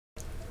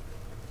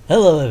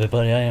Hello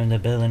everybody, I am the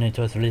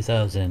Billinator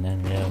 3000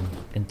 and we are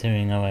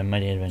continuing our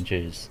mighty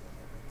adventures.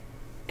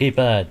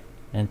 Keypad,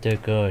 enter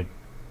code.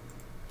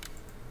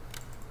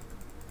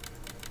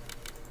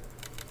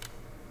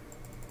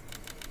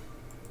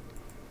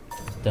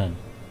 Done.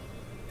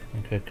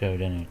 Enter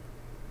code entered.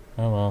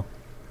 Oh well.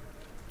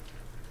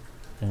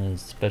 And a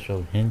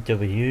special hint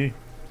over here.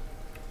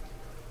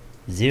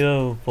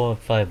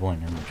 0451,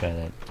 I'm gonna try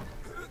that.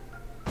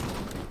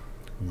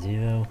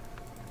 0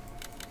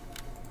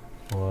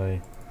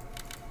 4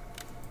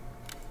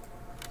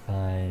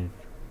 5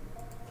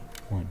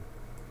 1.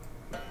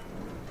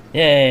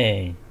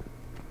 Yay!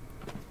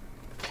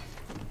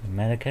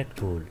 Medicac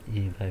tool,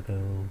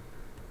 E50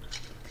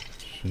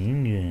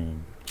 machine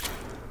gun.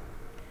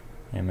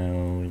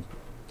 Ammo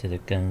to the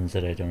guns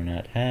that I do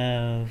not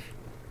have.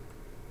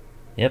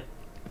 Yep.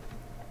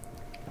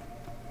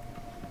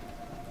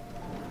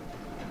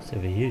 It's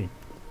over here.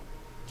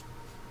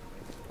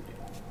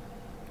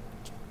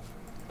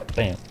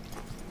 Bam.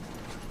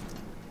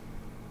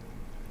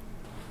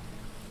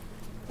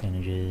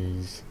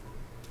 Bandages.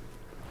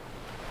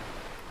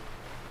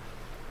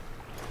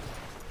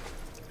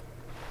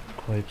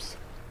 Corpse.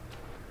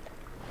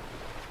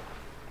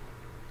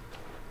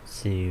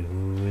 See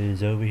who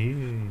is over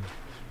here.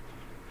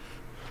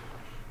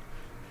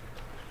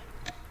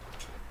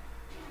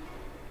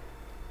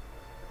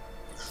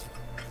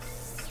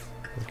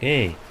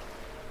 Okay.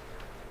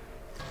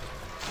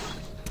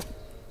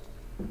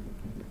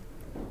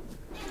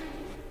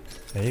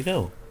 There you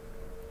go.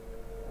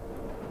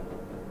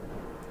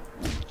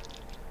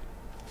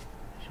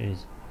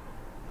 Jeez.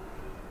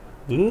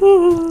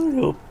 Ooh,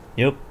 nope.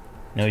 Yep.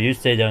 No, you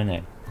stay down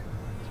there.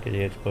 Let's get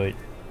the exploit.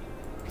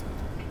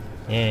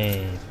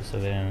 Yay,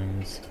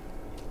 perseverance.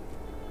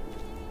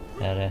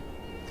 Data.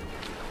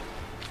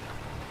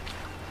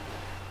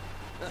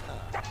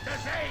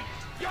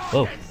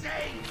 Whoa.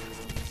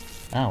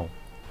 Ow.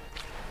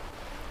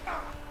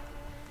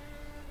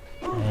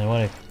 I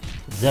wanna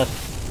zap.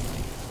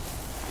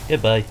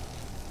 Goodbye.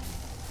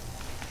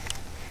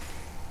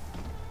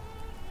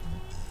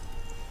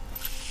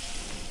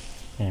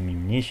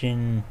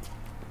 Ammunition.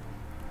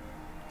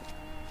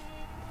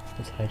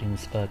 Let's hiding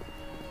spot.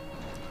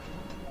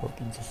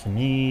 Open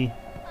sesame.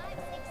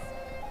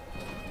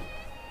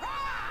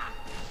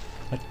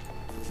 What?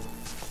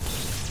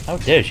 How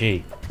dare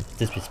she?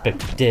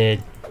 Disrespect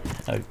dead.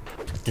 Oh,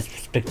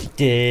 disrespect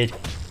dead.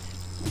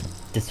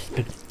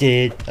 Disrespect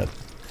dead. Oh.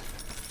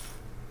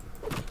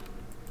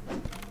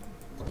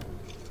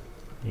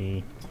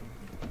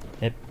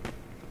 Yep.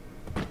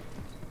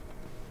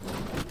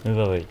 Move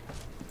away.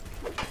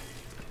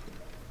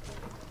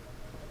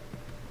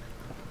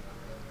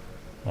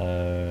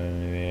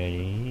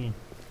 Ready?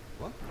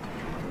 What?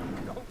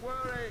 Don't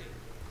worry.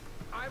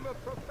 I'm a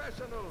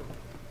professional.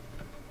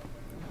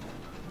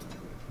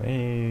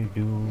 Where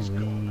do we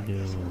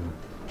go?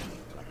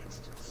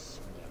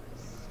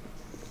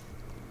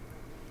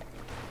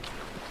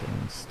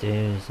 Some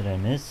stairs that I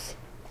miss.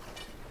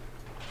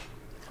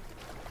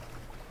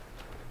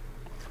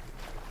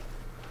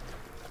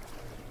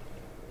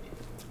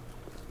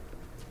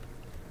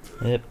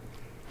 Yep.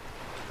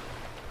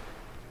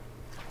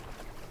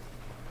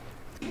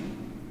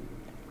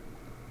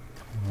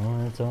 Well,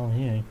 that's all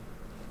here.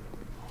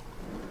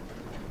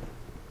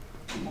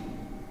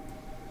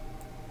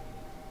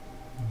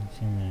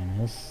 Anything that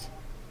I missed?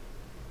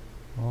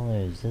 Well,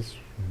 there's this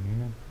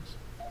room.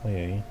 Where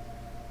are you?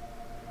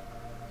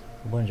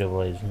 A bunch of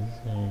places.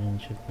 I didn't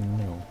check the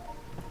middle.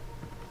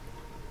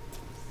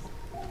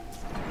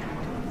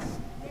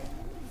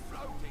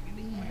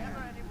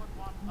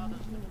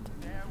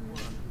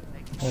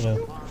 Hello.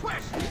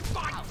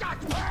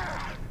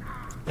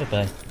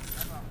 Goodbye.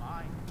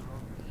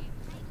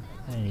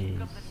 Hey,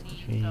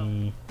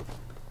 tree.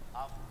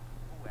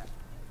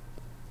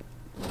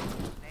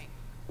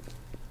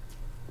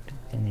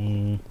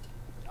 Continue.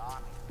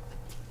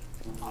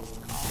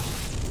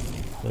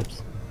 Whoops.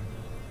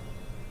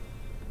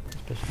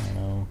 Special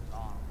ammo.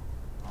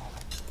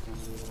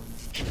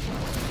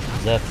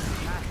 Zap.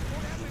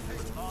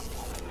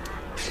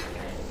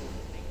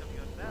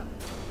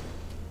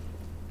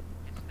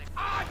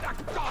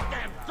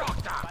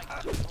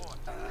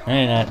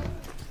 Hey,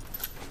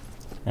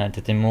 not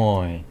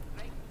anymore.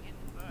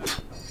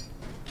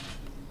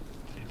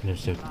 People are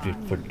so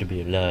grateful to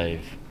be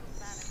alive.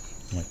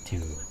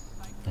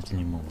 Not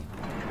anymore.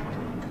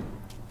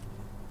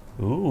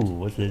 Ooh,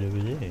 what's that over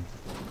there?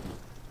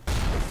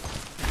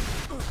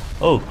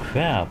 Oh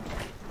crap!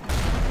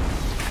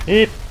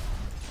 Hip.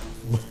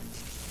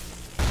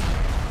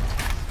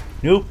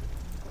 Nope.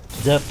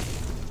 Zap.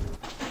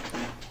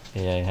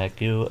 Okay, I hack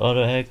you.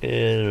 Auto hack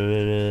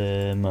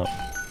it. Up.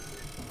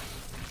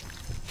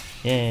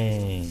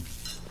 Yay!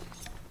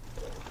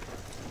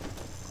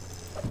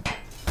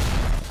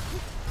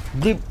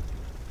 Bloop!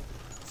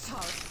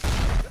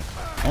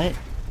 Hey,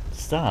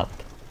 stop!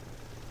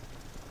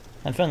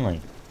 I'm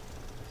friendly.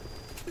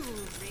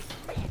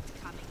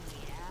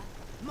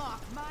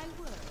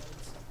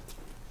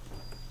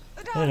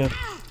 Hello.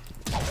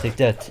 Take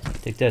that.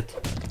 Take that.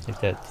 Take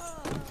that.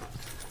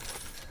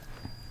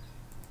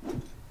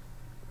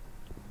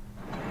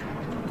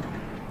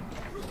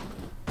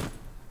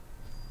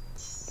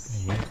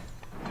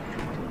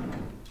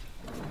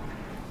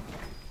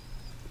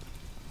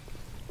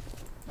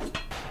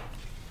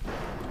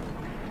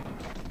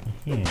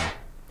 here?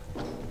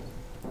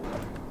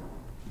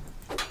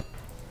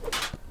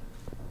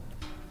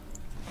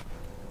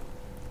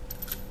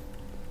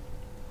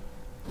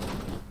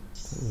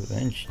 Ooh,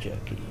 wrench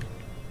jockey.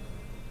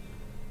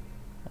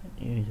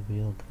 I use a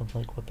wheel,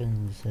 like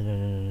weapons.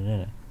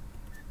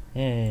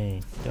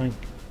 Yay! Doink!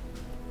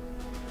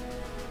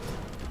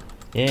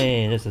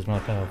 Yay! This is more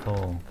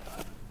powerful.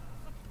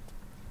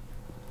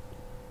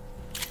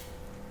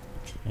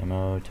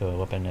 Ammo to a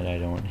weapon that I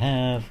don't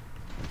have.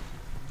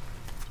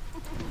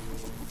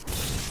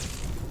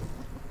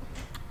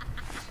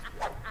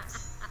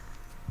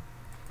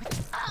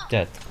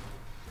 Dead.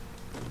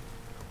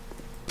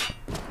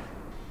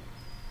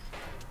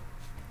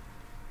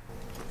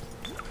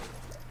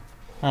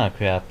 Ah,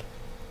 crap.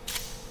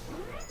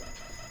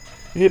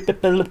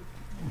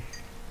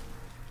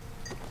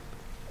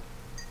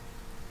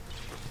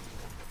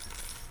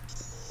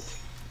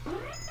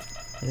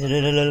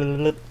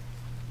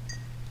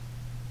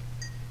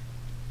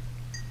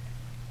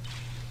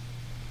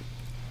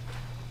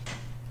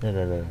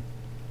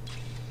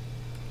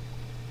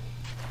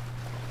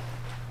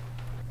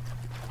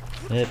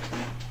 Yep.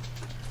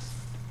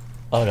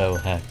 Auto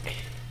hack.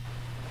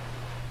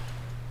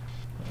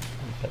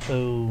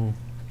 Uh-oh.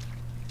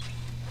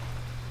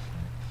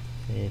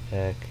 Save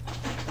hack.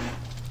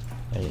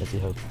 Alright, let's see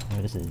how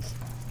where this is.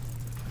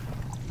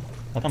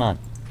 Oh, come on.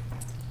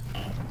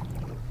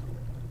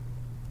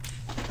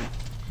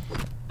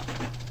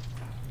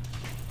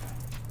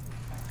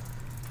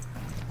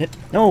 Yep.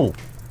 No!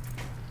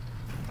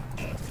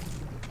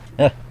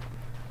 Ah.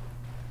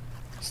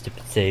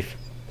 Stupid safe.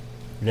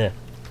 There.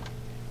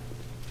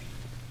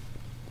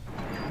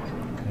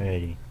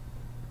 Alrighty.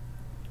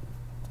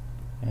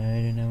 I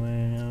don't know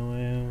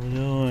where I'm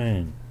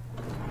going.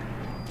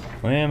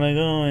 Where am I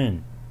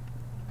going?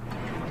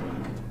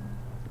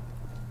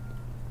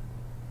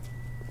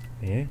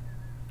 Where?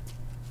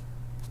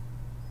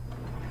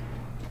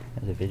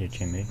 There's a video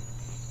chamber.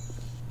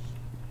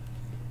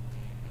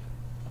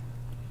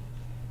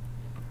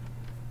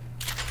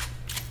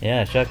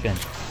 Yeah, shotgun.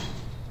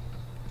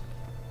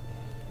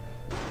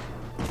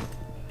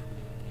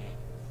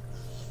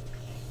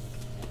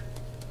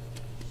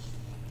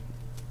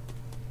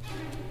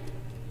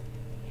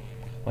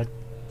 What?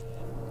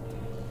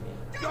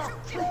 You're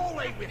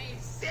crawling with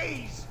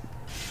disease!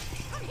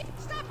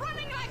 Stop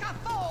running like a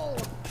fool!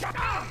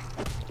 Haha.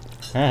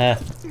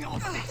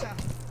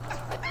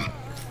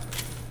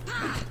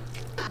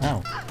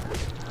 Ow.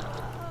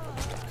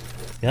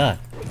 God.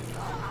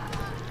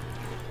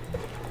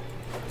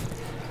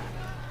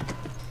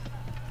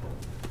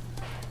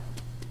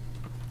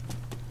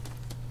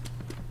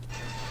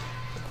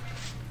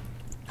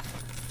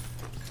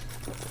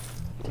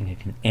 Think it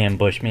can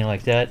ambush me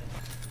like that?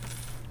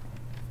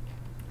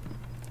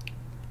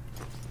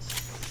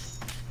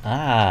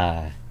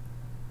 Ah.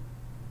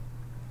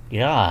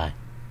 Yeah.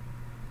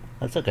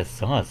 That's like a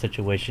Saw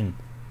situation.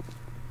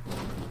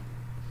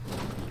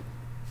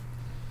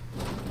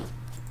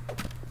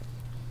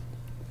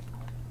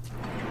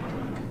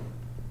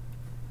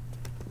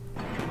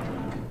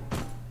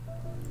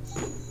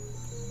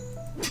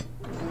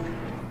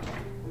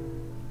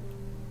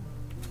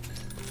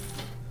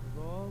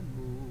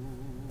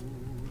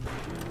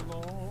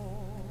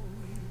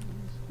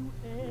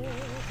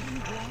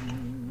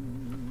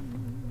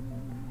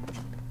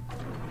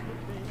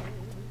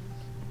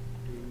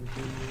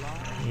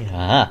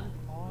 Yeah.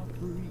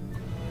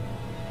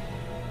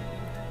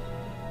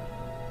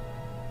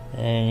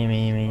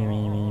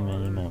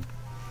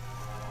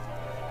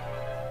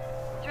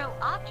 Throw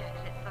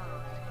objects at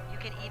foes. You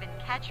can even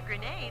catch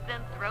grenades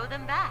and throw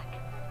them back.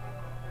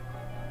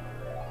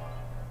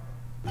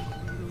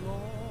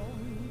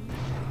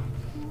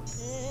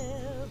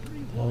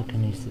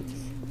 Telekinesis.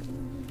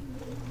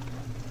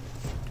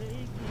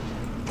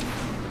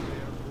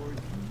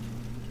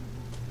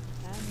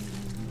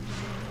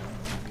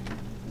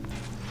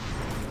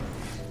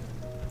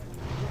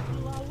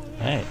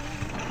 Hey.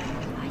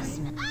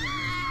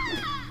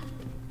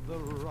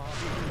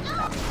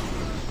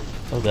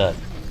 Oh god.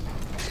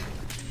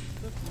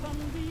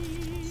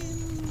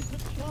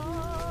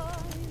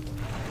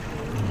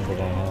 Now that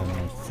I have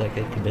my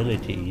psychic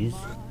abilities,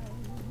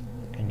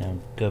 I can now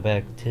go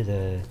back to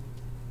the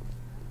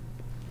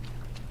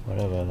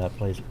whatever that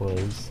place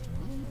was.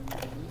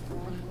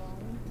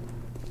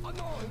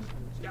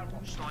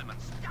 Simon,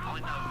 I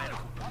know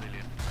medical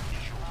pavilion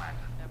is your man.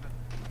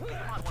 You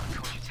might want to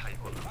cogitate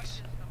all of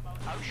this.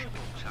 Ocean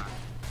water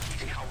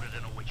is colder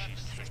than a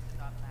witch's tit.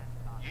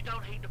 You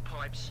don't heat the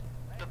pipes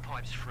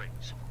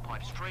freeze.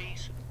 Pipes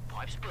freeze,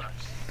 pipes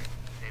burst.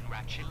 Then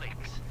ratchet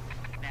leaks.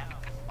 Now,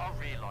 I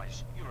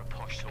realise you're a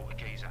posh sort of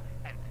geezer,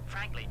 and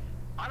frankly,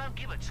 I don't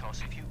give a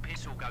toss if you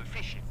piss or go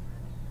fishing.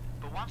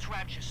 But once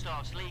ratchet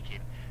starts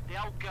leaking,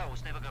 the old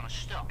girl's never going to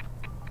stop.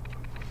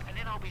 And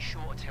then I'll be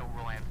sure to tell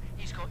Ryan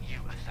he's got you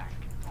to thank.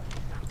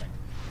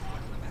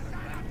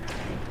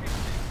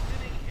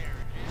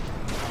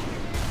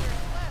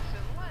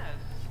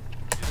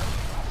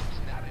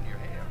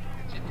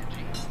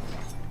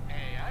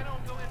 Hey, I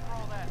don't go in for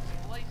all that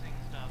splicing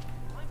stuff.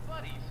 My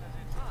buddy says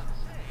it's not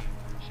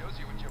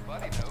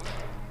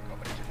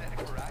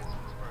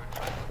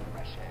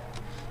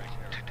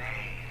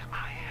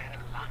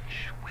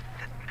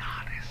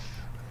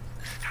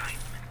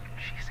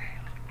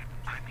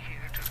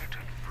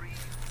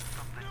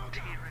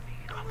tyranny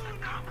of the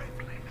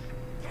commonplace.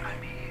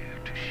 I'm here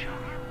to show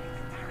you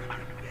a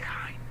new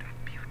kind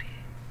of beauty.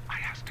 I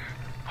asked her,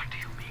 what do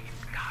you mean,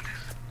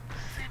 goddess?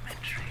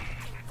 Symmetry,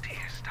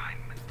 dear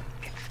Steinman.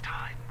 It's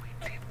time we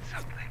did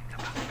something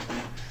about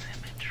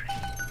symmetry.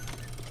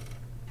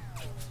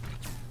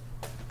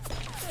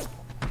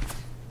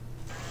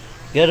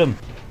 Get him!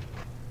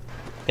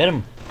 Get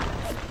him!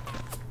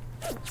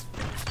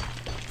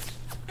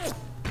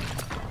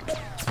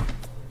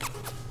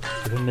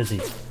 Give him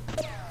Mizzy.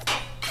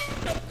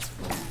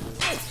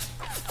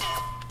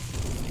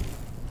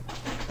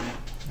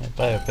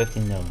 Fire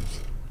 15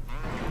 gnomes.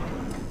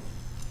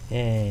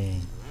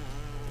 Yay.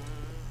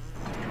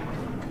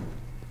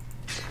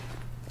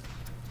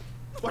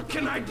 What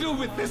can I do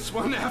with this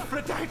one,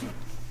 Aphrodite?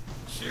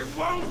 She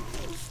won't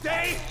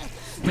stay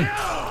still!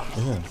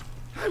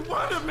 I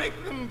want to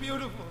make them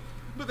beautiful,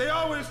 but they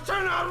always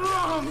turn out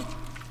wrong!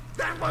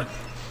 That was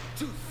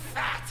too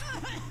fat!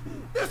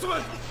 This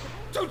was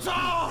too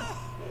tall!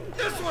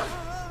 This was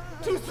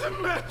too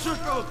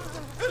symmetrical!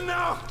 And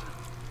now...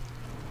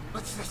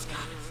 What's this, guys?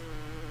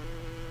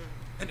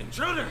 An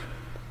intruder!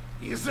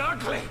 He's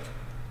ugly!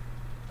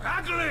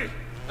 Ugly!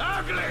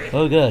 Ugly!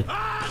 Oh god.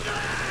 Ugly!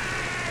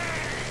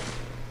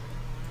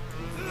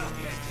 Look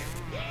at him!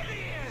 Here he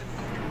is!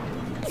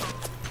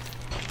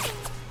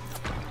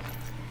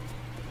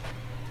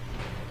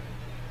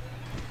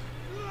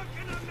 Look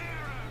in the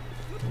mirror!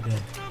 Okay.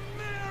 The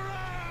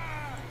mirror!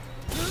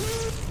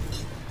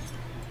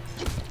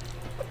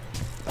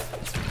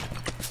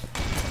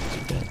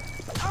 Okay.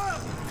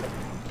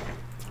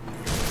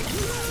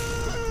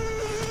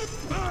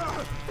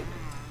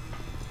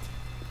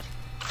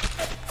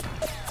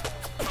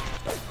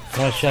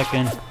 Last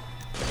second.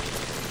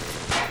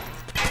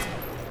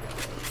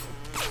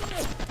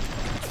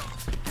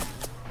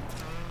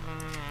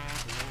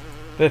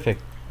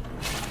 Perfect.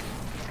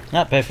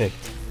 Not perfect.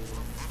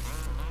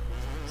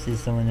 See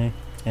someone there?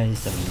 Yeah, he's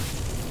someone there.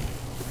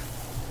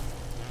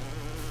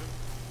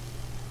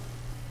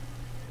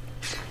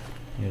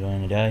 You're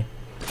going to die?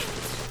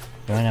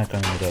 You're not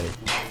going to die.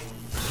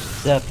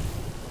 Step.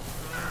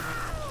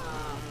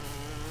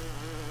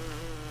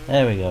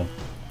 There we go.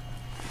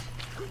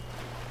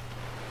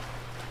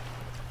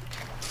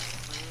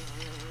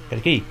 Got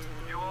a key.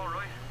 You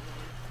alright?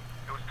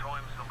 It was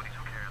time somebody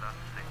took care of that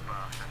sick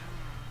bastard.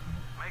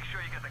 Make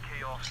sure you get the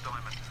key off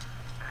Steinman.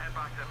 Head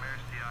back to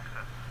emergency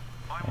access.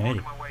 I'm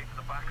Alrighty. working my way to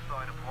the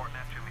backside of Port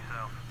Neptune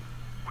myself.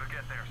 We'll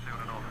get there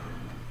soon enough.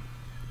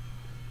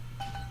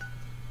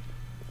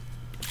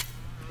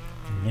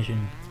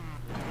 Ignition.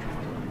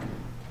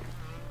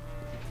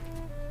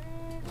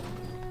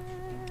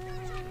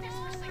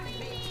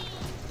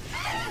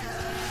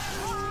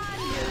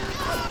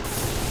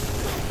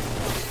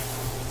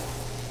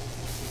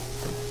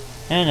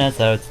 And that's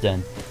how it's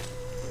done.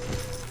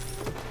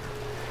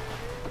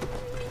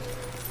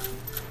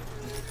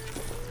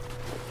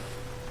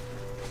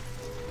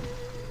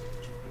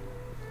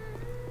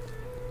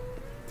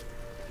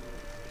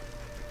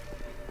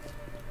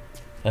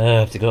 I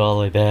have to go all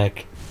the way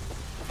back.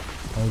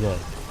 Oh god.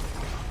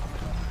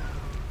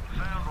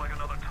 Sounds like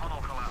another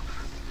tunnel collapse.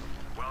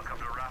 Welcome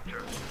to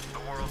Rapture, the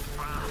world's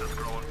fastest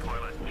growing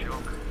pilot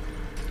junk.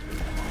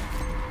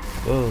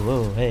 Whoa,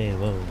 whoa, hey,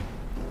 whoa.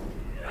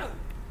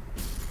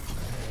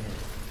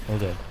 Oh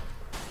god.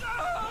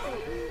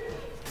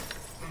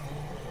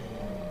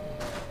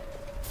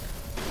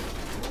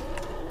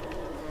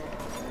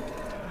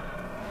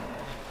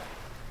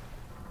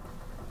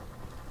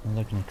 I'm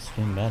looking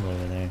extreme battle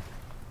over there.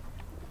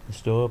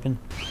 This door open?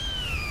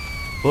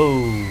 Whoa!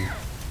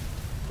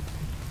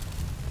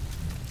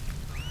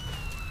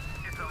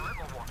 It's a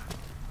little one.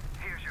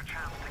 Here's your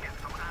chance to get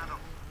some Adam.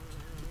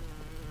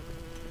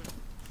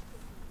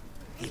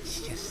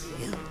 It's just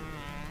you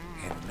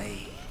and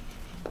me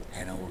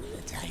and all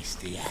the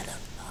tasty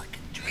Adam I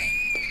can drink.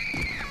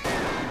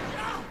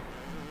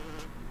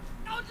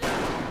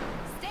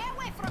 Stay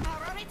away from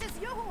her, or it is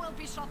you who will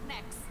be shot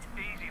next.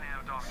 Easy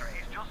now, Doctor.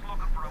 He's just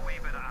looking for a wee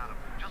bit of Adam.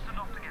 Just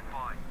enough to get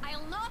by.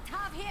 I'll not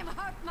have him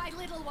hurt my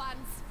little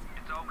ones.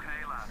 It's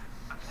okay, lad.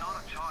 That's not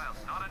a child.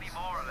 Not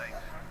anymore, it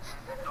ain't.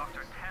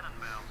 Dr.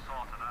 Tenenbaum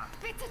saw to that.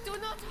 Bitte do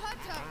not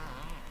hurt her.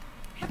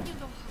 Have you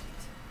no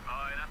heart?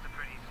 Aye, that's a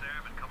pretty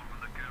sermon coming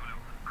from the ghoul who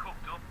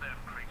cooked up them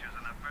creatures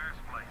in the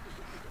first place.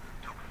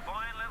 Took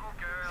fine little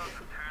girls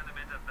and turned them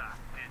into that,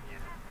 didn't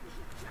you?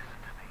 Listen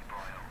to me,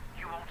 boyo.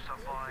 You won't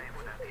survive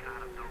without the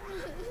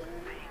antidotes.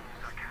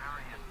 Things are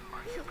carrying.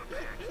 Are you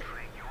prepared to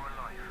trade your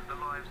life, the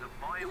lives of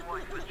my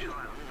wife and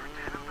child, for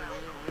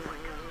Tenenbaum's own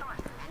Frankenstein?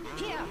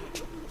 Here.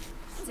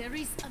 There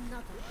is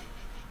another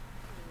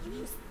way.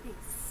 Use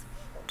this.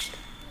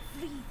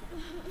 Free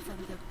them from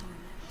their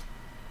torment.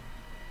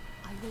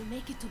 I will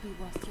make it to be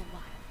worth your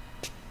while.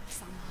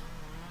 Somehow.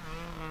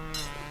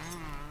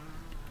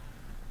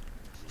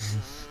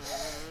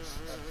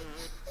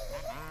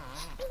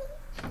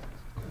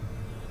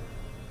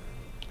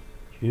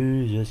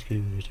 Jesus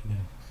Christ.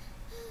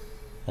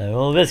 I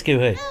will rescue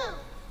her.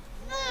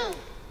 No!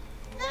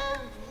 No!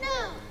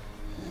 No!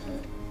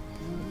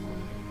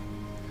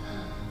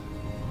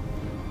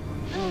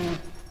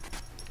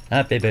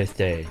 Happy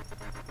birthday.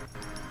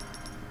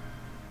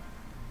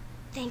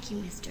 Thank you,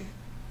 mister.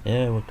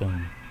 Yeah,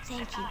 welcome.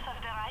 Thank you.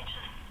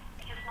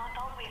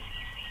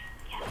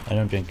 I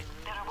don't drink.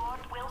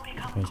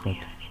 Or smoke.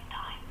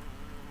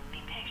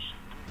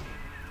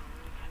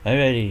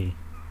 Alrighty.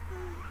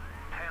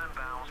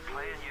 Tenenbaums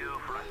playing you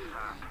for a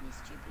sap.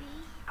 Mr. B.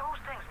 Those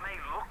things may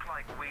look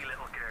like wee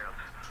little girls,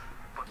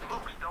 but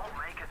looks don't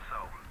make it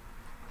so.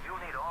 You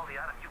need all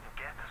the Adam you can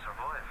get to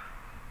survive.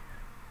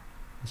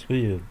 Screw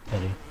you,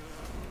 buddy.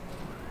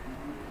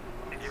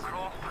 If you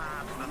cross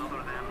paths with another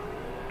of them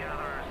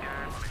gatherers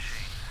garden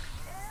machines,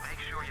 make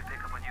sure you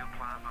pick up a new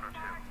plasmid or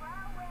two.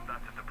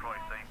 That's if the price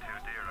ain't too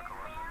dear, of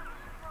course.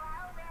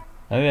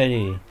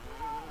 Alrighty.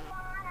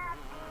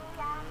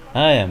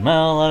 I am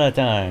all out of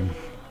time.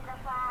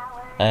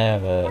 I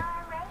have a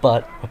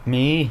butt with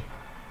me.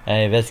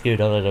 I rescued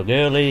a little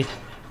girlie,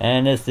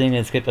 and this thing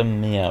is skipping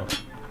me out.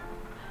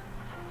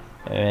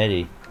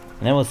 Alrighty.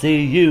 And I will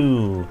see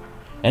you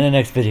in the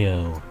next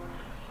video.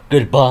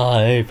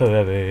 Goodbye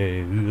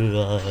forever.